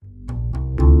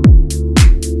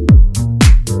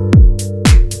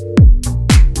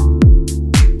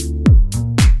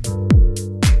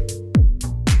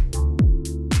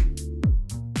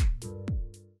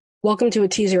Welcome to a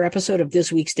teaser episode of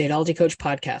this week's Datology Coach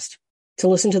podcast. To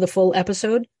listen to the full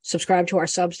episode, subscribe to our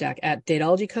Substack at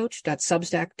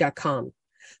datologycoach.substack.com.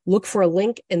 Look for a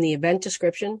link in the event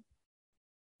description.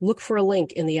 Look for a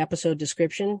link in the episode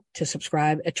description to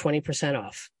subscribe at 20%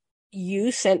 off.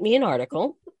 You sent me an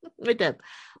article. I did.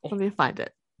 Let me find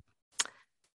it.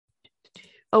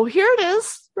 Oh, here it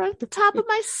is, right at the top of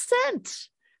my sent.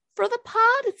 For the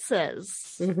pod, it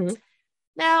says. Mm-hmm.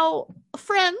 Now,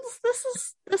 friends, this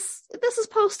is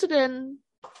posted in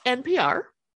NPR.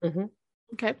 Mm-hmm.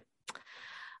 Okay.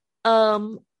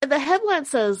 The headline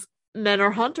says, "Men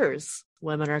are hunters,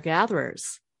 women are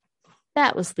gatherers."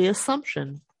 That was the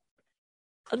assumption.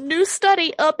 A new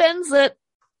study upends it.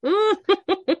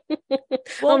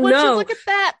 Well, would you look at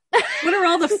that? What are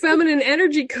all the feminine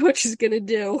energy coaches going to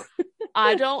do?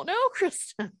 I don't know,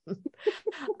 Kristen.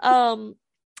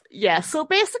 Yeah, so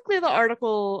basically the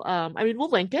article, we'll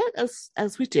link it as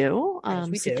we do, so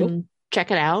you can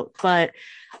check it out. But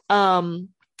leads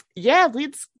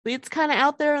kind of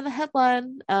out there in the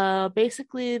headline.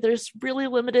 Basically, there's really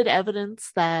limited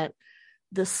evidence that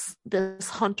this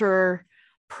hunter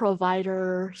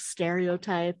provider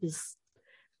stereotype is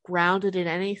grounded in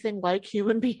anything like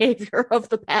human behavior of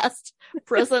the past,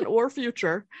 present, or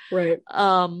future. Right.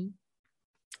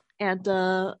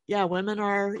 Women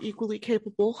are equally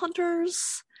capable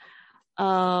hunters.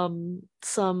 Some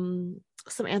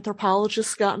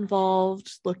anthropologists got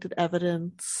involved, looked at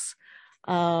evidence.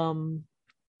 Again,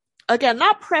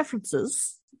 not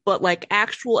preferences, but like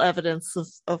actual evidence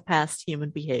of past human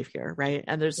behavior, right?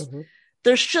 And there's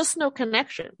just no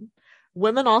connection.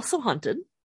 Women also hunted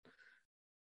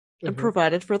and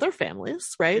provided for their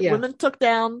families, right? Yeah. Women took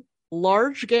down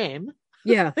large game.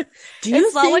 Yeah.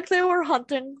 It's not like they were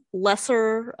hunting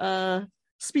lesser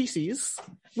species.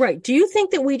 Right. Do you think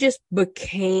that we just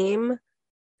became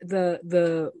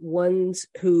the ones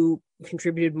who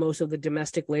contributed most of the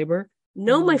domestic labor?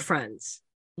 No, my friends.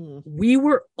 We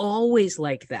were always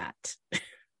like that.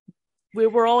 We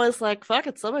were always like, fuck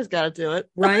it, somebody's got to do it.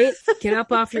 Right? Get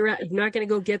up off your ass. You're not going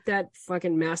to go get that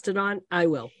fucking mastodon? I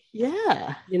will.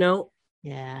 Yeah.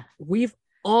 Yeah. We've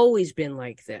always been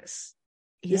like this.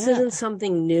 This isn't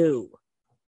something new.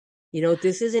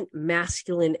 This isn't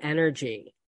masculine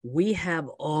energy. We have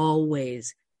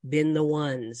always been the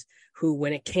ones who,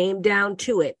 when it came down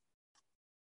to it,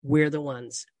 we're the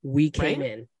ones. We came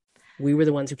in. We were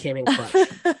the ones who came in clutch.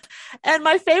 And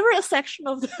my favorite section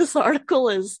of this article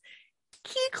is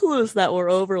key clues that were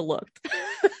overlooked.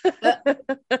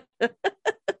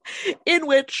 In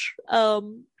which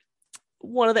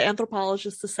one of the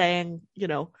anthropologists is saying,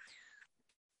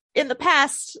 in the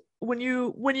past, when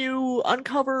you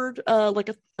uncovered like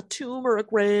a tomb or a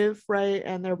grave, right,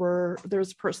 and there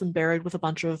was a person buried with a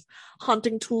bunch of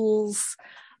hunting tools,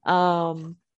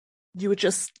 you would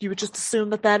just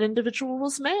assume that individual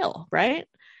was male, right?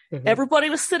 Mm-hmm. Everybody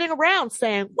was sitting around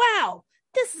saying, "Wow,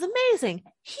 this is amazing.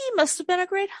 He must have been a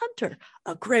great hunter,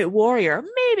 a great warrior.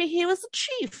 Maybe he was a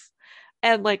chief,"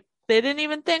 and like they didn't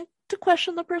even think to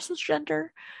question the person's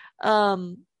gender.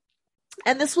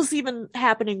 And this was even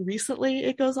happening recently,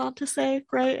 it goes on to say,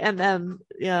 right? And then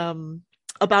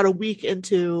about a week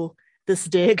into this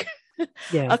dig,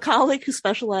 a colleague who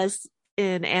specialized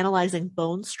in analyzing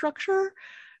bone structure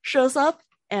shows up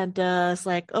and is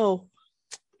like, "Oh,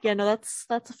 yeah, no, that's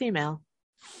a female."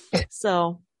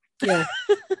 So yeah.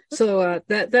 So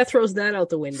that throws that out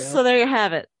the window. So there you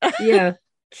have it. Yeah.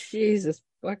 Jesus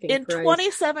fucking In Christ.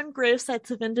 27 grave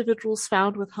sites of individuals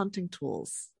found with hunting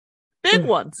tools. Big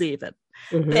ones even.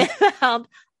 They found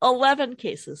 11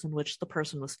 cases in which the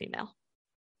person was female.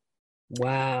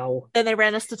 Wow. Then they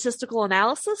ran a statistical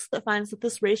analysis that finds that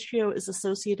this ratio is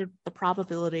associated with the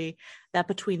probability that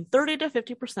between 30 to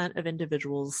 50% of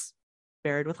individuals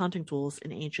buried with hunting tools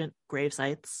in ancient grave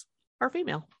sites are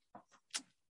female.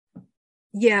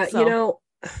 Yeah,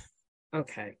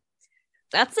 okay.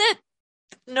 That's it.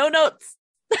 No notes.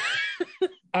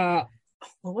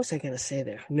 What was I going to say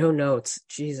there? No notes.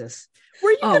 Jesus.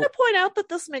 Were you going to point out that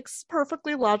this makes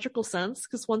perfectly logical sense?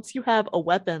 Because once you have a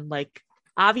weapon, like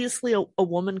obviously a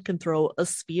woman can throw a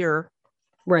spear,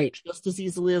 right, just as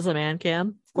easily as a man can.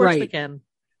 Of course they can.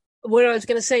 What I was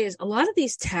going to say is a lot of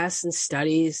these tests and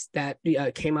studies that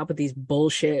came up with these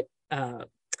bullshit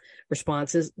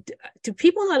responses. Do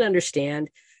people not understand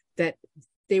that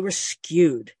they were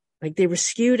skewed? Like they were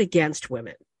skewed against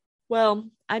women.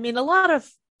 Well, I mean, a lot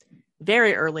of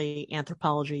very early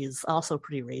anthropology is also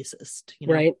pretty racist,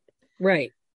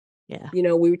 Right. Yeah.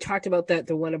 We talked about that,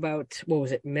 the one about, what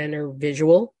was it? Men are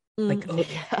visual.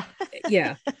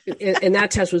 Yeah. And that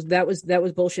test was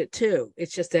bullshit too.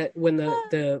 It's just that when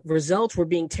the results were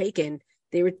being taken,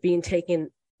 they were being taken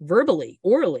verbally,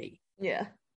 orally. Yeah.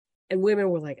 And women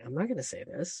were like, I'm not going to say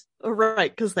this. Right,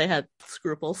 because they had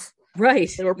scruples. Right.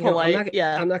 They were polite.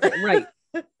 I'm not going to, right.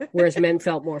 Whereas men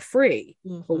felt more free.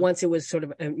 Mm-hmm. But once it was sort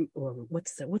of,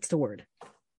 what's the word?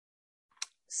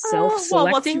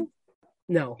 Self-selecting?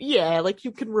 No. Yeah, like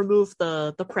you can remove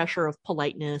the pressure of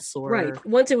politeness or... Right.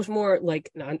 Once it was more like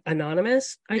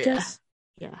anonymous, I guess.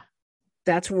 Yeah.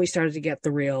 That's when we started to get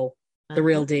the real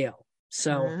deal.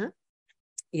 So,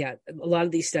 yeah, a lot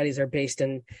of these studies are based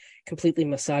in completely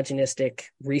misogynistic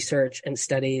research and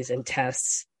studies and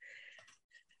tests.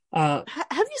 Have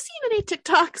you seen any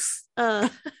TikToks?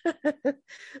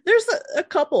 There's a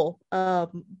couple,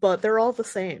 but they're all the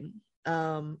same.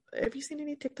 Have you seen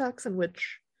any TikToks in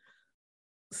which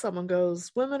someone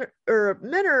goes, men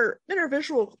are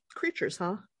visual creatures,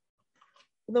 huh?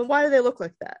 Then why do they look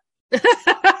like that?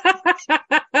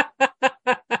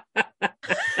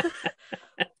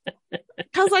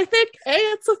 Because I think A,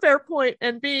 it's a fair point,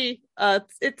 and B,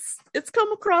 it's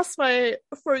come across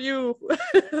for you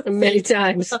many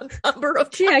times. A number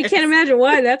of times. Gee, I can't imagine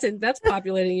why that's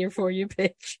populating your For You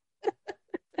page.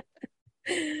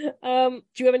 Do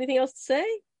you have anything else to say?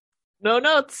 No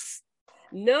notes.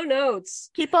 No notes.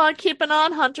 Keep on keeping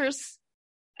on, hunters.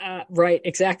 Right,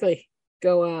 exactly.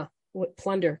 Go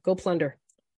plunder. Go plunder.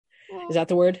 Is that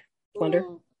the word? Plunder?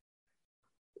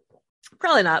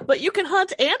 Probably not, but you can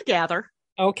hunt and gather.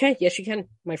 Okay, yes you can,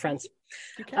 my friends.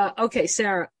 You can. Okay,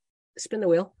 Sarah, spin the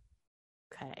wheel.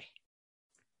 Okay.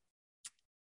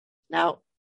 Now,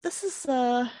 this is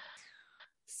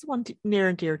one near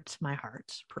and dear to my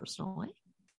heart, personally.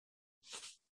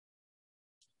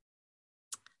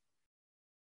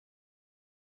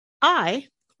 I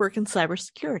work in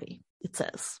cybersecurity, it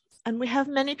says, and we have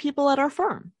many people at our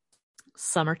firm.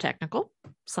 Some are technical,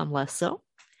 some less so.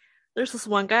 There's this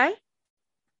one guy.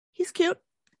 He's cute.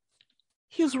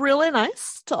 He's really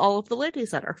nice to all of the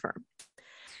ladies at our firm.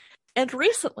 And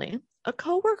recently, a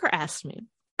coworker asked me,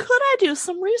 could I do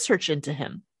some research into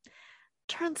him?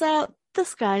 Turns out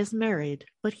this guy is married,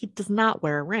 but he does not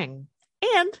wear a ring,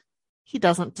 and he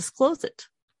doesn't disclose it.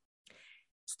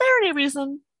 Is there any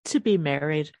reason to be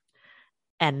married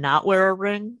and not wear a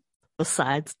ring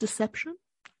besides deception?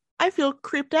 I feel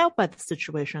creeped out by the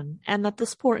situation, and that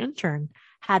this poor intern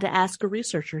had to ask a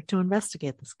researcher to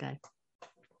investigate this guy.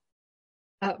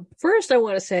 First, I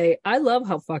want to say I love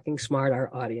how fucking smart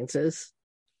our audience is.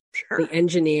 Sure. The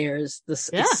engineers, the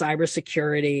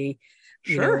cybersecurity.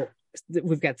 Sure.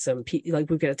 We've got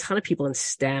we've got a ton of people in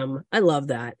STEM. I love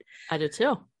that. I do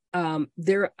too.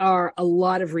 There are a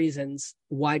lot of reasons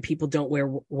why people don't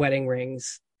wear wedding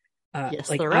rings. Yes,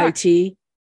 like there are. IT,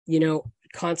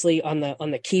 constantly on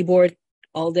the keyboard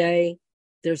all day.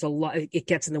 There's a lot. It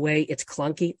gets in the way. It's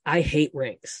clunky. I hate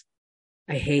rings.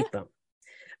 I hate them.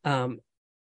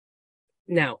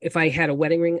 Now, if I had a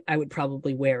wedding ring, I would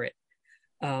probably wear it.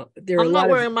 I'm not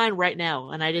wearing mine right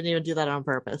now, and I didn't even do that on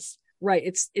purpose. Right.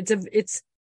 I'll tell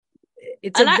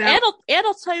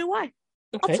you why.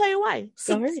 Okay. I'll tell you why.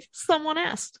 Someone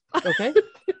asked. Okay.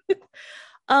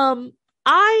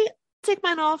 I take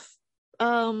mine off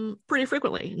pretty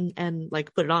frequently and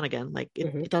like put it on again. Like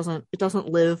it doesn't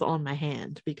live on my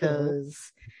hand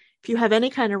because if you have any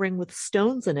kind of ring with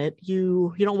stones in it,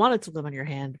 you don't want it to live on your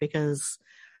hand, because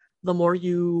the more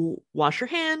you wash your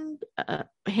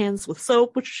hands with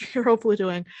soap, which you're hopefully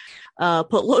doing,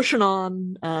 put lotion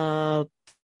on,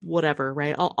 whatever,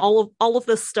 right? All of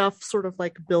this stuff sort of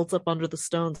like builds up under the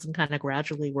stones and kind of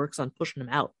gradually works on pushing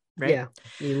them out, right? Yeah,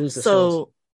 you lose the stones.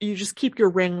 You just keep your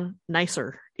ring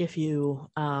nicer if you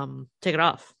take it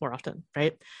off more often,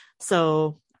 right?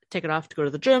 So take it off to go to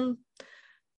the gym,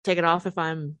 take it off if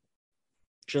I'm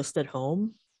just at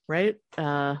home, right?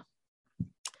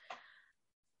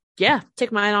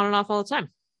 Take mine on and off all the time.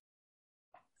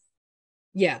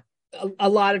 Yeah, a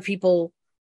lot of people.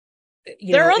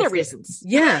 There are other reasons.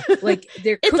 Yeah, like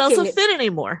they're it doesn't fit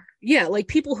anymore. Yeah, like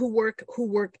people who work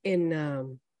in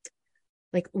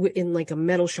in a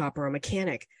metal shop or a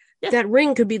mechanic. Yeah. That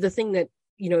ring could be the thing that,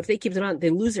 if they keep it on, they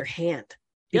lose their hand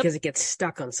because it gets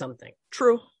stuck on something.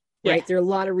 True. Right. Yeah. There are a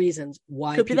lot of reasons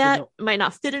why could be that might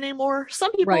not fit anymore.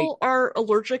 Some people are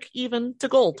allergic even to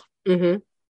gold. Mm-hmm.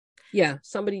 Yeah.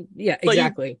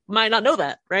 Exactly. You might not know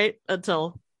that, right?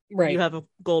 Until you have a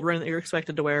gold ring that you're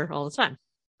expected to wear all the time.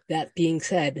 That being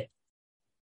said,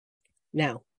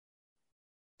 now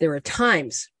there are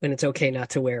times when it's okay not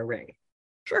to wear a ring.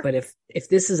 Sure. But if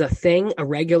this is a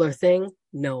regular thing,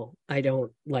 no, I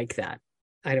don't like that.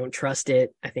 I don't trust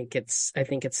it. I think it's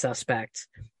suspect.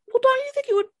 Well, don't you think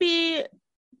it would be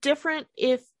different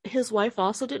if his wife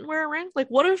also didn't wear a ring? Like,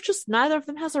 what if just neither of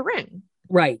them has a ring?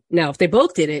 Right. Now, if they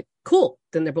both did it, cool.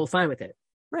 Then they're both fine with it.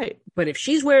 Right. But if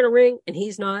she's wearing a ring and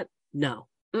he's not, no.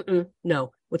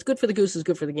 No. What's good for the goose is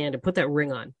good for the gander. Put that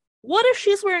ring on. What if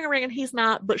she's wearing a ring and he's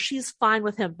not, but she's fine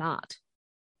with him not?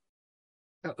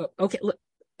 Okay, look,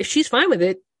 if she's fine with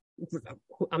it,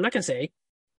 I'm not going to say.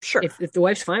 Sure. If the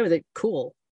wife's fine with it,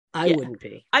 cool. I wouldn't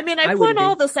be. I mean, I put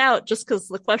all this out just because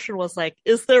the question was like,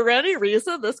 is there any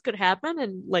reason this could happen?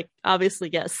 And like, obviously,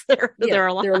 yes, there are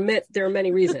a lot. There are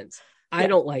many reasons. I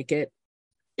don't like it.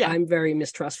 Yeah. I'm very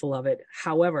mistrustful of it.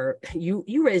 However,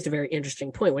 you raised a very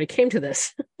interesting point when it came to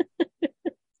this.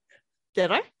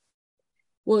 Did I?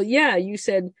 Well, yeah, you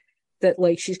said that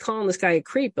like she's calling this guy a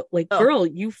creep, but like, girl,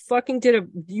 you fucking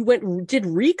did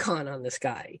recon on this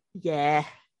guy. Yeah.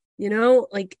 You know,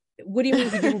 like, what do you mean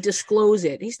he didn't disclose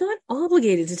it? He's not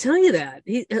obligated to tell you that.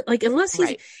 He like, unless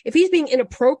if he's being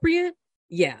inappropriate,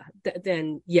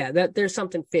 then there's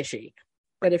something fishy.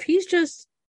 But if he's just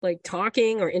like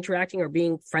talking or interacting or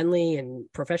being friendly and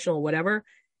professional, whatever,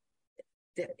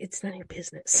 it's none of your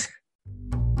business.